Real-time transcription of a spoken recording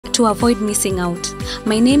to avoid missing out.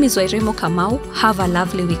 My name is Wairemo Kamau. Have a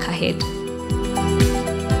lovely week ahead.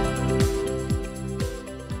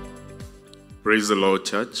 Praise the Lord,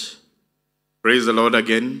 church. Praise the Lord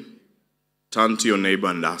again. Turn to your neighbor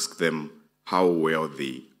and ask them, how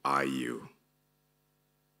wealthy are you?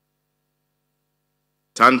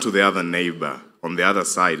 Turn to the other neighbor on the other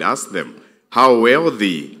side. Ask them, how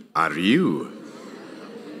wealthy are you?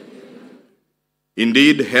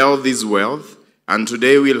 Indeed, health is wealth. And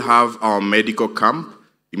today we'll have our medical camp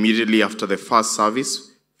immediately after the first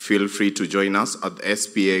service. Feel free to join us at the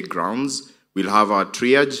SPA grounds. We'll have our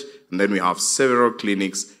triage, and then we have several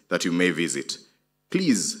clinics that you may visit.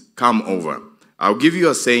 Please come over. I'll give you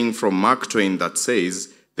a saying from Mark Twain that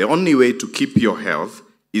says, the only way to keep your health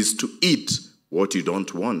is to eat what you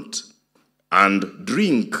don't want, and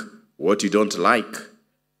drink what you don't like,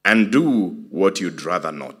 and do what you'd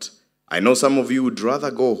rather not. I know some of you would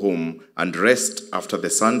rather go home and rest after the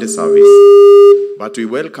Sunday service, but we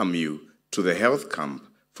welcome you to the health camp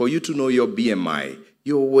for you to know your BMI,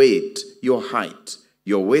 your weight, your height,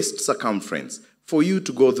 your waist circumference, for you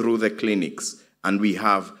to go through the clinics, and we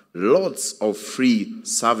have lots of free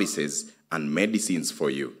services and medicines for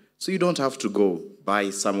you, so you don't have to go buy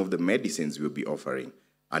some of the medicines we'll be offering.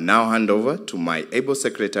 I now hand over to my able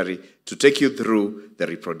secretary to take you through the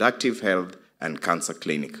reproductive health and cancer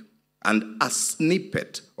clinic and a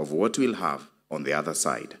snippet of what we'll have on the other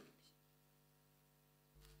side.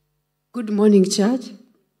 Good morning, church.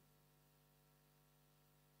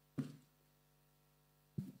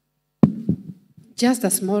 Just a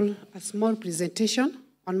small presentation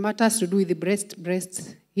on matters to do with the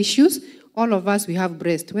breast issues. All of us, we have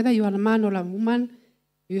breast. Whether you are a man or a woman,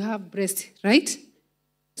 you have breast, right?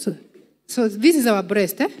 So this is our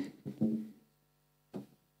breast.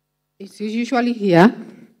 It's usually here.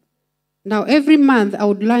 Now, every month, I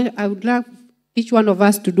would like each one of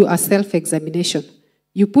us to do a self-examination.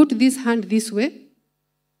 You put this hand this way.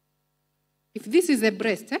 If this is a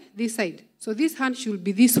breast, this side, so this hand should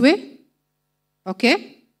be this way.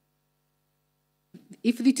 Okay?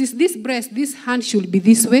 If it is this breast, this hand should be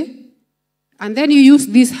this way. And then you use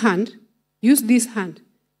this hand, this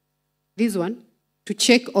one, to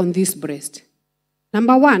check on this breast.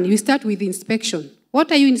 Number one, you start with inspection.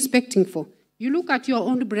 What are you inspecting for? You look at your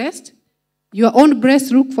own breast. Your own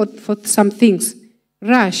breast, look for some things.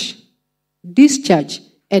 Rash, discharge,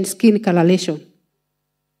 and skin coloration.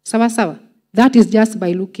 Sawa. That is just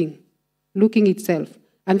by looking itself.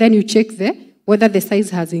 And then you check whether the size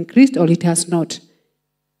has increased or it has not.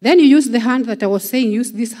 Then you use the hand that I was saying,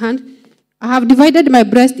 use this hand. I have divided my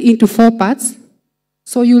breast into 4 parts.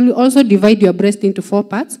 So you will also divide your breast into 4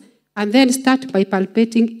 parts and then start by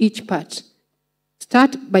palpating each part.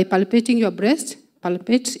 Start by palpating your breast,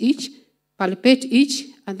 palpate each,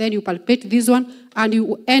 and then you palpate this one, and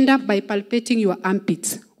you end up by palpating your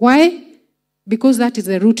armpits. Why? Because that is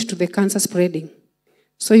the route to the cancer spreading.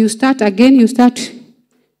 So you start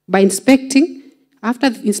by inspecting. After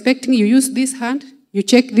inspecting, you use this hand, you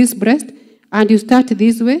check this breast, and you start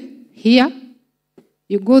this way, here.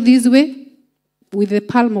 You go this way with the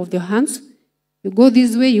palm of your hands. You go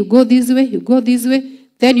this way, you go this way, you go this way.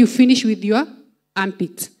 Then you finish with your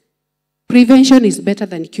armpit. Prevention is better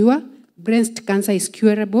than cure. Breast cancer is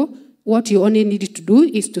curable. What you only need to do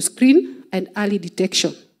is to screen and early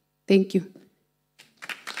detection. Thank you.